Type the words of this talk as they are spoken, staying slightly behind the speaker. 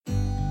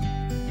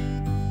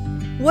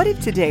What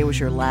if today was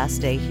your last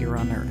day here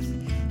on Earth?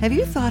 Have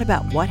you thought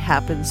about what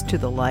happens to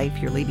the life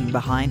you're leaving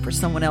behind for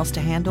someone else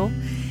to handle?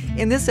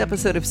 In this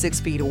episode of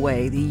 6 Feet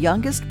Away, the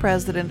youngest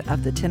president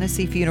of the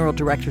Tennessee Funeral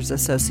Directors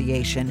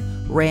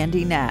Association,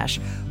 Randy Nash,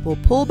 will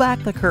pull back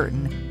the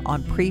curtain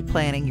on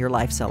pre-planning your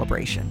life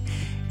celebration.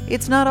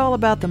 It's not all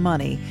about the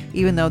money,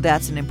 even though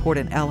that's an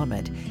important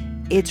element.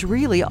 It's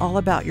really all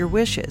about your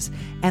wishes.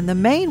 And the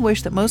main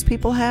wish that most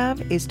people have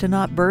is to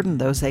not burden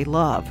those they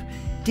love.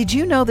 Did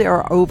you know there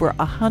are over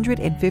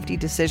 150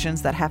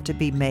 decisions that have to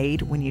be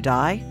made when you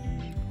die?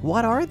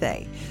 What are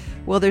they?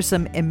 Well, there's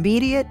some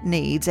immediate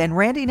needs, and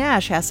Randy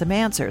Nash has some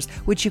answers,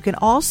 which you can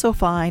also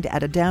find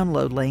at a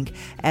download link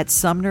at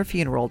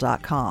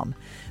sumnerfuneral.com.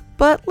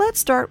 But let's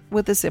start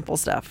with the simple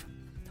stuff.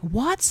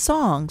 What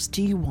songs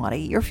do you want at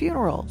your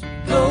funeral?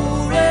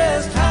 Go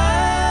rest high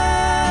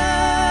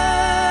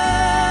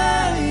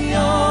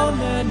on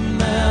that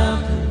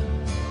mountain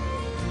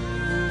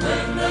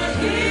when the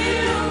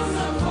hills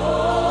of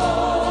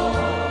cold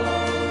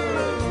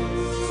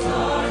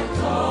start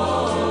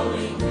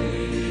calling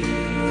me,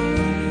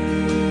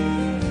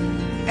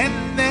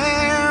 and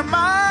there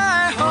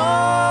my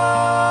home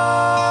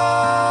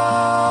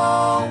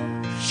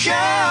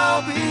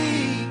shall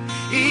be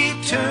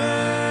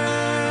eternal.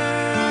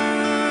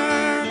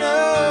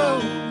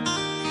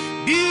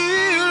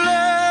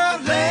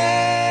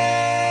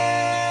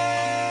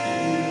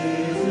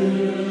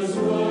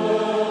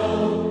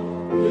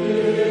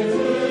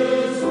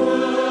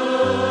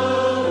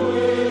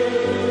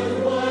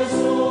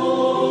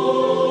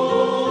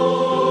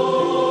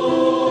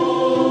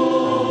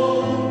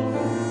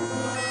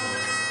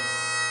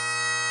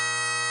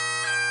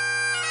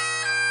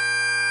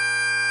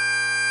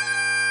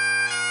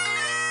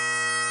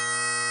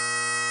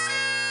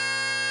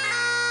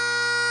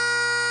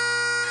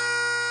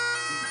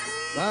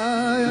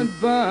 By and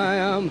by,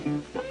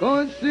 I'm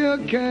going to see a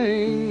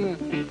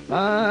king.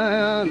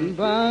 By and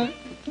by,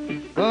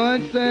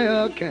 going to see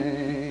a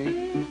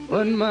king.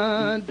 What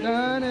my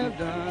done have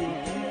done.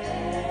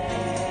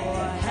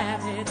 Oh,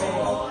 happy day.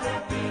 Oh,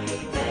 happy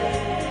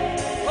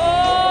day.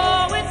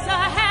 Oh, it's a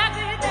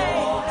happy day.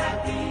 Oh,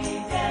 happy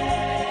day.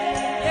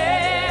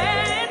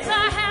 Yeah, it's a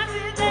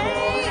happy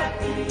day. Oh,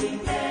 happy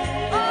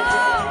day.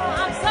 Oh,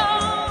 I'm so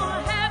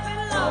happy,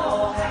 Lord.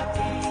 Oh,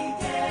 happy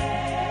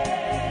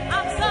day.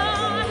 I'm so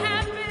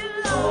happy,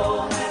 Lord.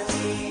 Oh,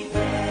 happy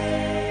day.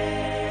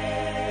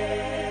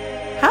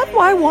 How do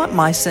I want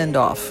my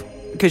send-off?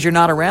 Because you're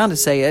not around to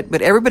say it,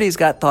 but everybody's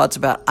got thoughts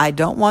about, I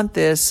don't want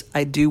this,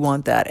 I do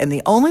want that. And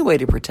the only way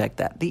to protect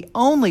that, the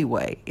only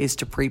way is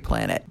to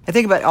pre-plan it. I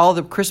think about all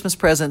the Christmas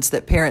presents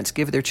that parents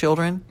give their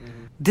children.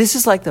 This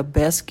is like the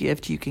best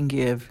gift you can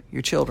give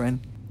your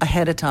children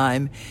ahead of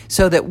time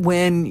so that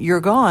when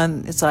you're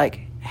gone, it's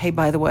like, hey,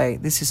 by the way,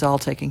 this is all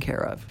taken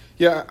care of.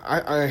 Yeah,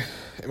 I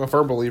am a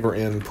firm believer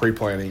in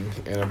pre-planning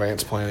and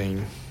advanced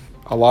planning.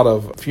 A lot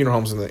of funeral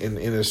homes in the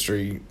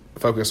industry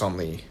focus on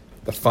the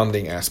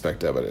funding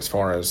aspect of it as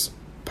far as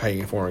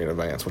paying for it in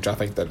advance, which I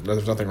think that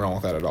there's nothing wrong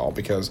with that at all,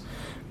 because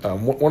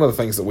one of the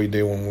things that we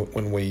do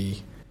when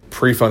we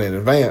pre-fund in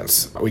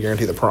advance, we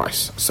guarantee the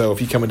price. So if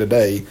you come in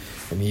today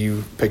and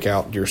you pick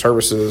out your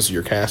services,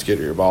 your casket,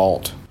 your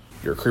vault,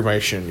 your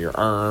cremation, your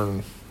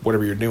urn,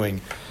 whatever you're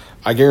doing,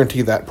 I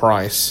guarantee that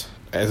price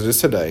as it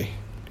is today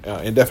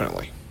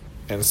indefinitely.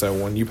 And so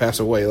when you pass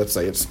away, let's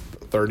say it's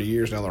 30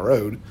 years down the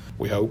road,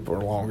 we hope, or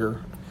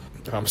longer,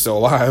 if I'm still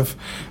alive,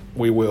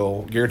 we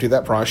will guarantee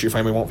that price. Your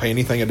family won't pay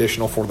anything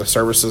additional for the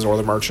services or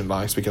the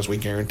merchandise because we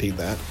guaranteed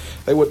that.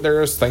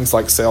 There's things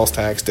like sales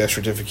tax, death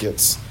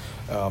certificates,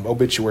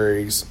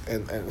 obituaries,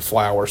 and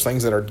flowers,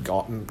 things that are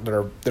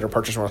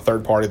purchased from a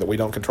third party that we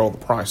don't control the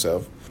price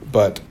of.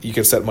 But you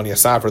can set money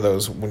aside for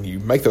those when you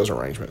make those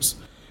arrangements.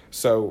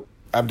 So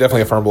I'm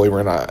definitely a firm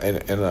believer in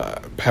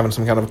having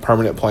some kind of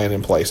permanent plan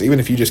in place. Even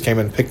if you just came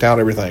in and picked out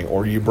everything,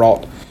 or you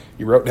wrote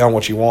down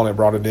what you wanted,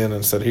 brought it in,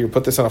 and said, here,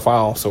 put this in a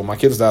file. So when my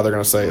kids die, they're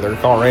going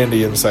to call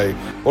Randy and say,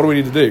 what do we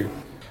need to do?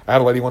 I had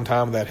a lady one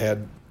time that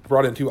had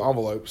brought in 2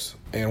 envelopes,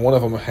 and one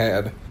of them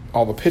had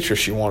all the pictures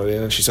she wanted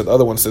in, and she said the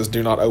other one says,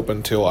 do not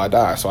open till I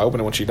die. So I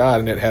opened it when she died,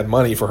 and it had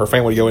money for her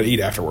family to go and eat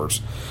afterwards.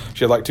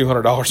 She had like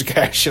 $200 of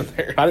cash in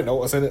there. I didn't know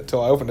what was in it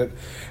until I opened it.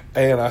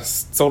 And I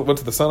went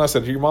to the son. I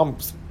said, your mom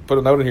put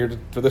a note in here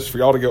for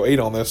y'all to go eat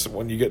on this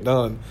when you get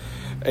done.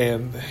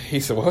 And he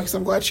said, well,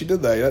 I'm glad she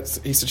did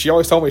that. He said, she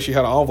always told me she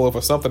had an envelope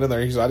with something in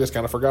there. He said, I just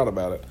kind of forgot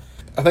about it.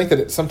 I think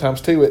that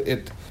sometimes, too,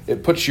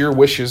 it puts your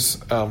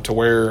wishes to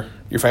where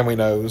your family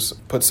knows,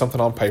 puts something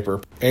on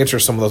paper,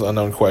 answers some of those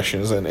unknown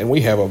questions. And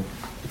we have a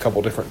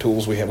couple different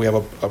tools. We have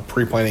a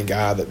pre-planning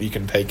guide that you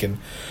can take, and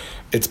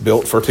it's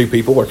built for 2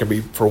 people, or it can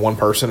be for 1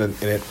 person.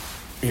 And it,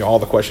 all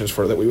the questions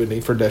that we would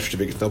need for death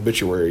certificates,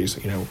 obituaries,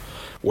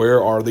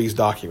 where are these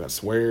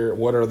documents?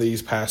 What are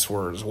these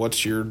passwords?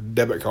 What's your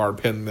debit card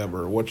PIN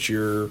number? What's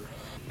your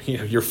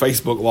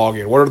Facebook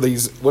login?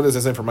 What is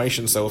this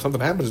information? So if something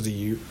happens to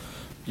you,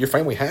 your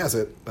family has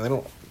it, and they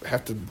don't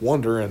have to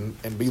wonder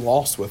and be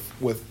lost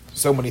with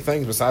so many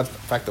things besides the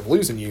fact of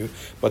losing you,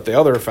 but the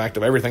other fact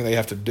of everything they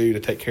have to do to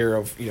take care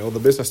of, the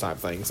business type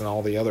things and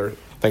all the other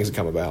things that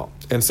come about.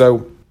 And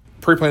so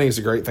pre-planning is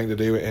a great thing to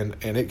do, and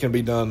it can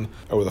be done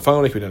over the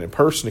phone. It can be done in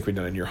person. It can be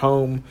done in your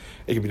home.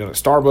 It can be done at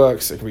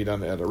Starbucks. It can be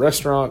done at a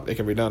restaurant. It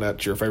can be done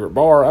at your favorite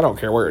bar. I don't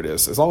care where it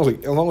is. As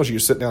long as you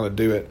sit down and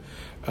do it.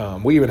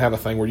 We even have a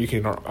thing where you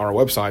can, on our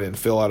website, and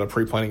fill out a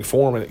pre-planning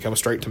form, and it comes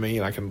straight to me,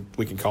 and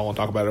we can call and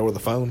talk about it over the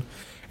phone.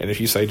 And if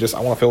you say,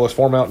 I want to fill this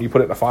form out, and you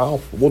put it in a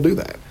file, we'll do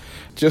that.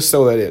 Just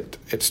so that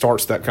it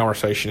starts that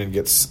conversation and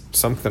gets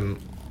something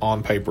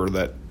on paper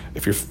that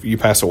if you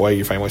pass away,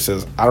 your family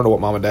says, I don't know what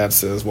mom and dad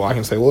says. Well, I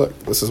can say, look,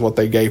 this is what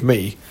they gave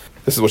me.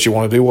 This is what you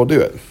want to do, we'll do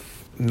it.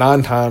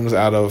 9 times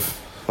out of,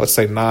 let's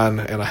say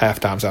 9.5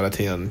 times out of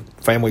 10,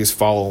 families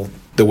follow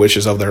the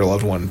wishes of their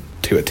loved one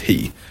to a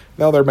T.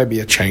 Now, there may be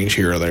a change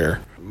here or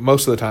there.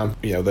 Most of the time,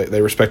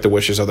 they respect the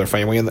wishes of their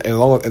family, and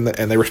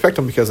they respect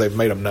them because they've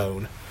made them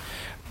known.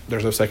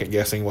 There's no second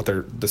guessing what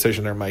their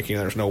decision they're making.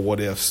 There's no what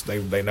ifs.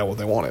 They know what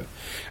they wanted.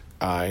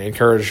 I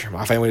encourage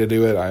my family to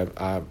do it.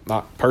 I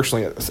not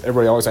personally.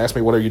 Everybody always asks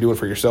me, "What are you doing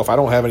for yourself?" I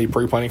don't have any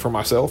pre-planning for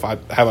myself. I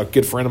have a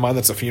good friend of mine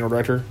that's a funeral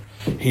director.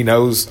 He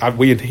knows.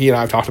 He and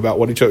I have talked about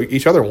what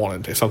each other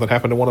wanted if something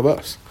happened to one of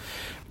us.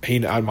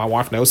 My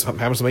wife knows if something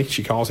happens to me.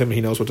 She calls him, and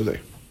he knows what to do,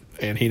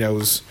 and he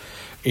knows.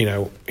 He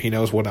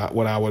knows what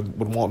I would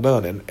want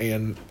done,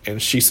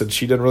 and she said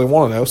she didn't really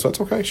want to know, so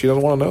that's okay. She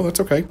doesn't want to know, that's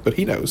okay, but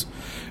he knows,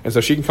 and so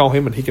she can call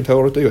him and he can tell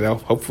her what to do. Now,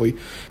 hopefully,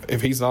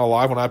 if he's not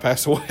alive when I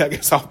pass away, I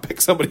guess I'll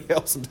pick somebody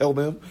else and tell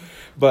them.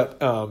 But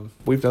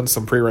we've done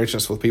some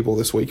pre-arrangements with people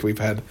this week.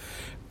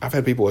 I've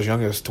had people as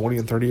young as 20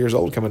 and 30 years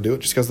old come and do it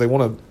just because they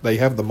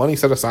have the money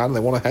set aside and they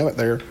want to have it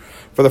there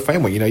for the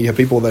family. You have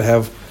people that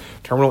have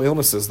terminal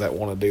illnesses that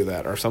want to do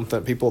that, or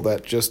something. People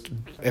that just,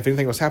 if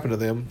anything was happening to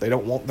them, they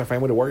don't want their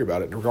family to worry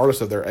about it,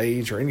 regardless of their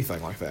age or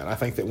anything like that. I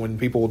think that when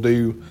people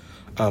do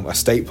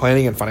estate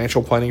planning and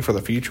financial planning for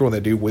the future, when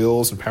they do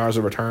wills and powers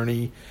of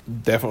attorney,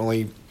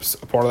 definitely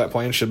a part of that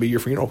plan should be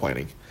your funeral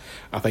planning.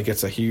 I think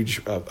it's a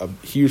huge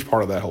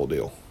part of that whole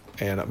deal.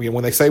 And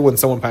when they say when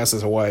someone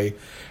passes away,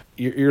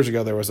 years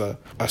ago there was a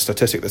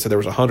statistic that said there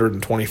was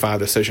 125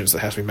 decisions that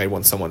has to be made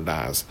when someone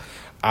dies.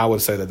 I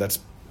would say that that's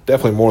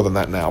definitely more than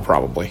that now,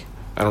 probably.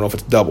 I don't know if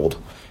it's doubled,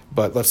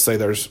 but let's say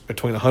there's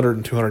between 100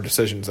 and 200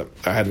 decisions that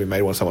had to be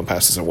made when someone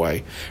passes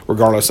away,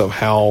 regardless of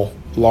how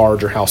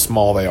large or how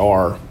small they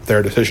are. They're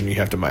a decision you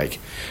have to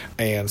make.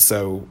 And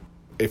so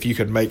if you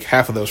could make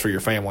half of those for your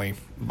family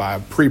by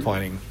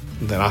pre-planning,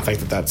 then I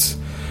think that's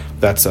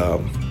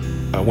a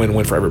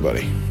win-win for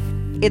everybody.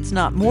 It's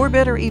not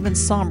morbid or even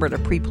somber to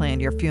pre-plan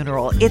your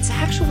funeral. It's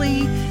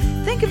actually,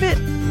 think of it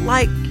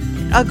like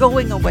a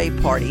going-away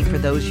party for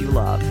those you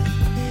love.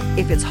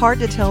 If it's hard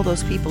to tell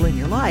those people in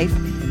your life,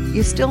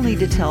 you still need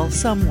to tell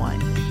someone.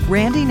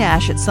 Randy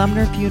Nash at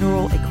Sumner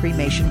Funeral and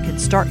Cremation can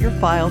start your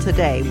file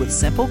today with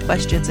simple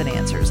questions and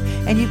answers,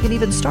 and you can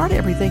even start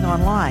everything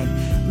online.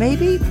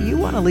 Maybe you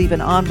want to leave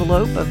an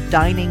envelope of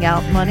dining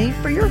out money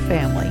for your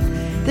family.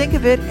 Think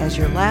of it as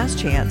your last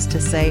chance to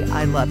say,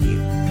 I love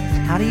you.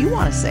 How do you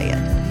want to say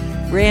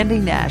it? Randy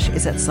Nash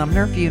is at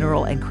Sumner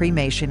Funeral and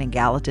Cremation in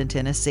Gallatin,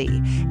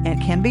 Tennessee,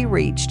 and can be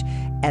reached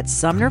at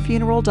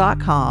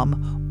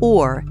sumnerfuneral.com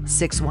or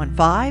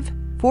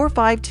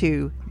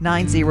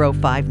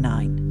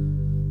 615-452-9059.